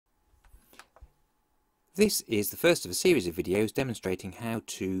This is the first of a series of videos demonstrating how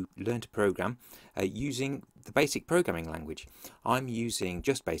to learn to program using the basic programming language. I'm using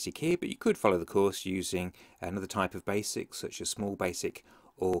just BASIC here, but you could follow the course using another type of BASIC such as Small BASIC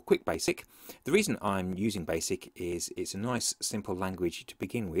or Quick BASIC. The reason I'm using BASIC is it's a nice simple language to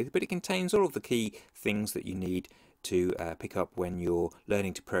begin with, but it contains all of the key things that you need to pick up when you're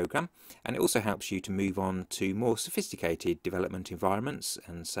learning to program, and it also helps you to move on to more sophisticated development environments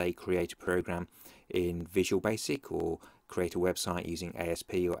and say create a program in Visual Basic or create a website using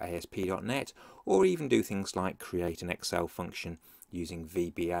ASP or ASP.NET, or even do things like create an Excel function using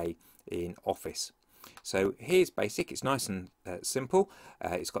VBA in Office. So here's BASIC. It's nice and simple.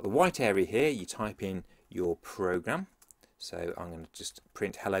 It's got the white area here. You type in your program. So I'm going to just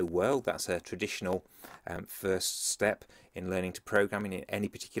print hello world. That's a traditional first step in learning to programming in any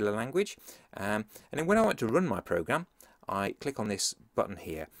particular language. And then when I want to run my program, I click on this button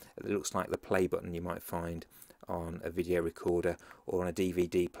here. It looks like the play button you might find on a video recorder or on a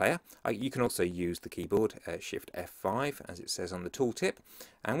DVD player. You can also use the keyboard, Shift F5 as it says on the tooltip.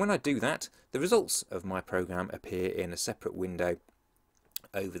 And when I do that, the results of my program appear in a separate window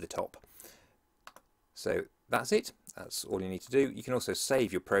over the top. So that's it. That's all you need to do. You can also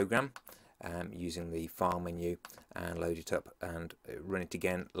save your program using the file menu and load it up and run it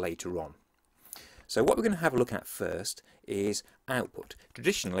again later on. So what we're going to have a look at first is output.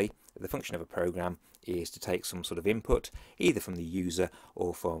 Traditionally, the function of a program is to take some sort of input, either from the user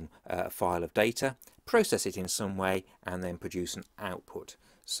or from a file of data, process it in some way, and then produce an output.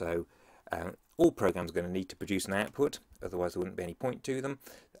 So all programs are going to need to produce an output, otherwise there wouldn't be any point to them.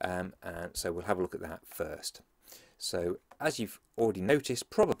 And so we'll have a look at that first. So as you've already noticed,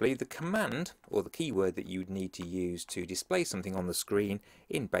 probably the command or the keyword that you would need to use to display something on the screen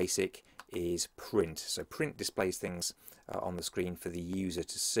in BASIC is print. So print displays things on the screen for the user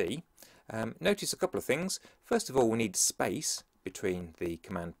to see. Notice a couple of things. First of all, we need space between the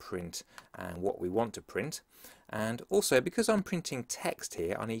command print and what we want to print. And also, because I'm printing text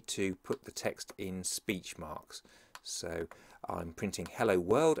here, I need to put the text in speech marks. So I'm printing hello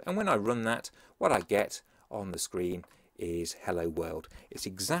world, and when I run that, what I get on the screen is hello world. It's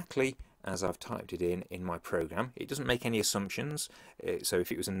exactly as I've typed it in my program. It doesn't make any assumptions. So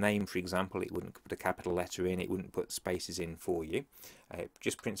if it was a name, for example, it wouldn't put a capital letter in, it wouldn't put spaces in for you. It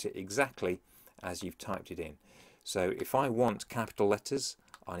just prints it exactly as you've typed it in. So if I want capital letters,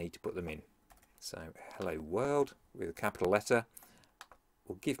 I need to put them in. So hello world with a capital letter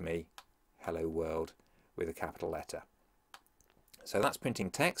will give me hello world with a capital letter. So that's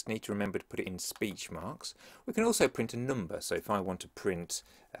printing text. Need to remember to put it in speech marks. We can also print a number. So if I want to print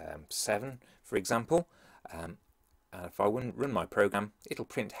 7, for example, if I run my program, it'll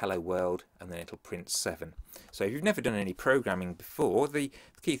print hello world and then it'll print 7. So if you've never done any programming before, the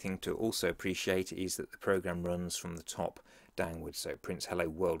key thing to also appreciate is that the program runs from the top downwards. So it prints hello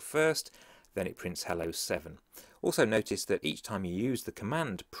world first, then it prints hello 7. Also notice that each time you use the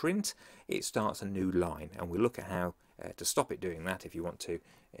command print, it starts a new line, and we'll look at how to stop it doing that if you want to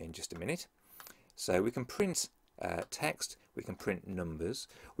in just a minute. So we can print text, we can print numbers,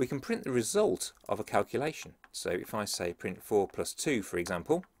 we can print the result of a calculation. So if I say print 4 plus 2, for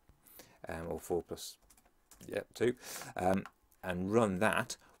example, or 4 plus 2, and run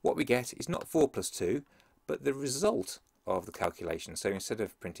that, what we get is not 4 plus 2, but the result of the calculation. So instead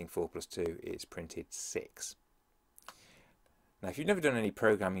of printing 4 plus 2, it's printed 6. Now, if you've never done any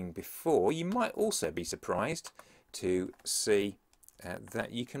programming before, you might also be surprised to see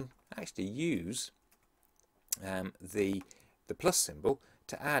that you can actually use the plus symbol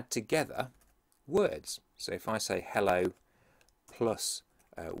to add together words. So if I say hello plus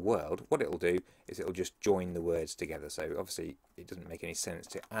world, what it'll do is it'll just join the words together. So obviously it doesn't make any sense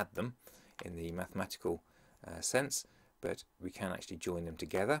to add them in the mathematical sense, but we can actually join them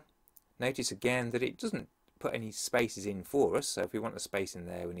together. Notice again that it doesn't put any spaces in for us, so if we want a space in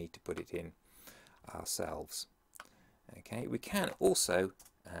there we need to put it in ourselves. Okay, we can also,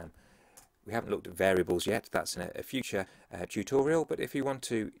 we haven't looked at variables yet, that's in a future tutorial, but if you want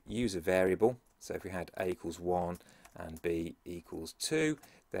to use a variable, so if we had a equals 1 and b equals 2,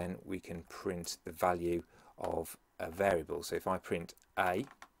 then we can print the value of a variable. So if I print a,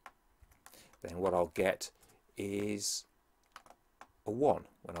 then what I'll get is a 1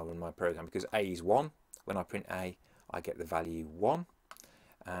 when I run my program, because a is 1. When I print a, I get the value 1.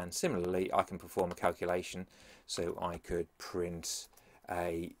 And similarly, I can perform a calculation, so I could print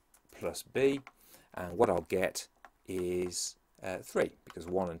a plus b, and what I'll get is 3, because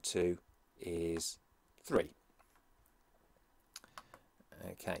 1 and 2 is 3.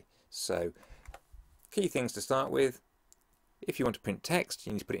 Okay, so key things to start with: if you want to print text,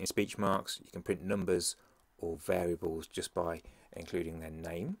 you need to put it in speech marks. You can print numbers or variables just by including their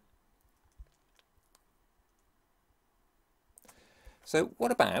name. So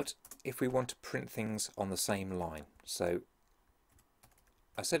what about if we want to print things on the same line? So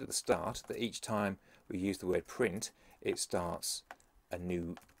I said at the start that each time we use the word print, it starts a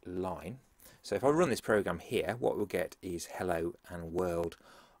new line. So if I run this program here, what we'll get is hello and world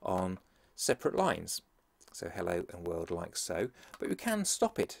on separate lines. So hello and world like so. But we can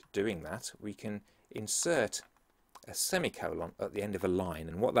stop it doing that. We can insert a semicolon at the end of a line,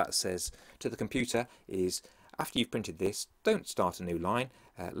 and what that says to the computer is, after you've printed this, don't start a new line,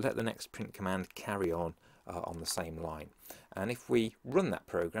 let the next print command carry on the same line. And if we run that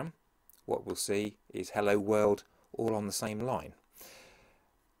program, what we'll see is hello world all on the same line.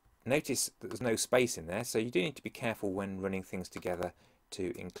 Notice that there's no space in there, so you do need to be careful when running things together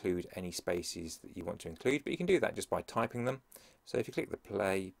to include any spaces that you want to include, but you can do that just by typing them. So if you click the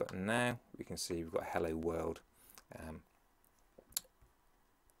play button now, we can see we've got hello world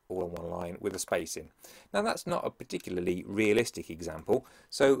all on one line with a space in. Now that's not a particularly realistic example,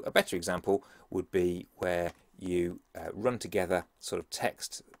 so a better example would be where you run together sort of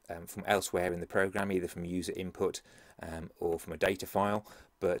text from elsewhere in the program, either from user input or from a data file,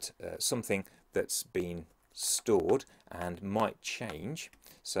 but something that's been stored and might change.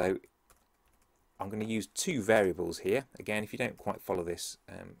 So I'm going to use two variables here. Again, if you don't quite follow this,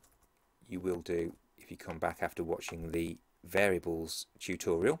 you will do if you come back after watching the variables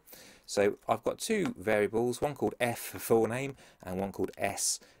tutorial. So I've got two variables, one called F for forename and one called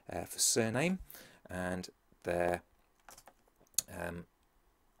S for surname, and they're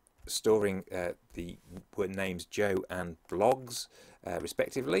storing the word names Joe and blogs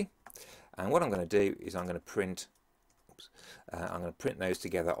respectively. And what I'm going to do is I'm going to print those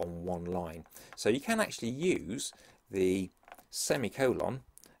together on one line. So you can actually use the semicolon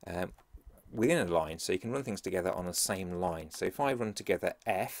within a line, so you can run things together on the same line. So if I run together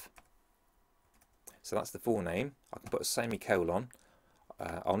F, so that's the full name, I can put a semicolon.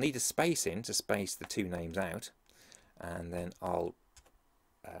 I'll need a space in to space the two names out, and then I'll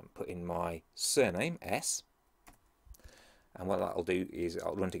put in my surname S, and what that'll do is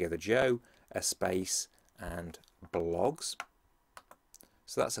I'll run together Joe, a space, and blogs.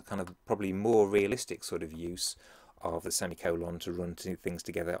 So that's a kind of probably more realistic sort of use of the semicolon to run two things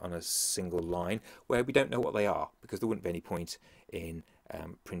together on a single line where we don't know what they are, because there wouldn't be any point in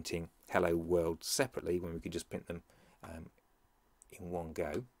printing hello world separately when we could just print them in one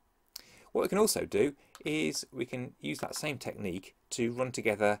go. What we can also do is we can use that same technique to run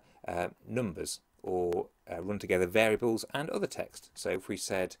together numbers, or run together variables and other text. So if we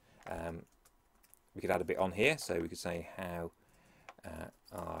said, we could add a bit on here, so we could say how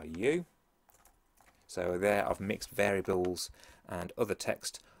are you? So there I've mixed variables and other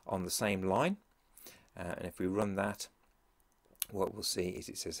text on the same line, and if we run that, what we'll see is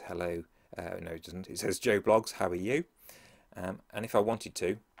it says hello, no it doesn't, it says Joe Blogs, how are you? And if I wanted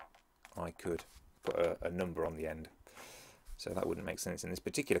to, I could put a number on the end. So that wouldn't make sense in this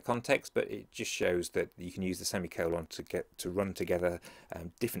particular context, but it just shows that you can use the semicolon to run together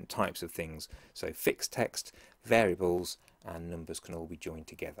different types of things. So fixed text, variables, and numbers can all be joined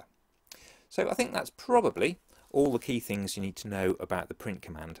together. So I think that's probably all the key things you need to know about the print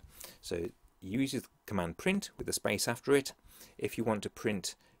command. So you use the command print with a space after it. If you want to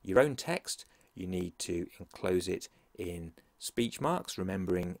print your own text, you need to enclose it in speech marks,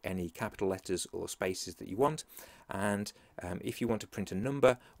 remembering any capital letters or spaces that you want. And if you want to print a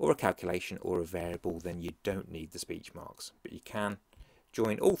number or a calculation or a variable, then you don't need the speech marks, but you can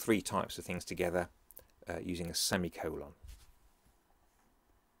join all three types of things together using a semicolon.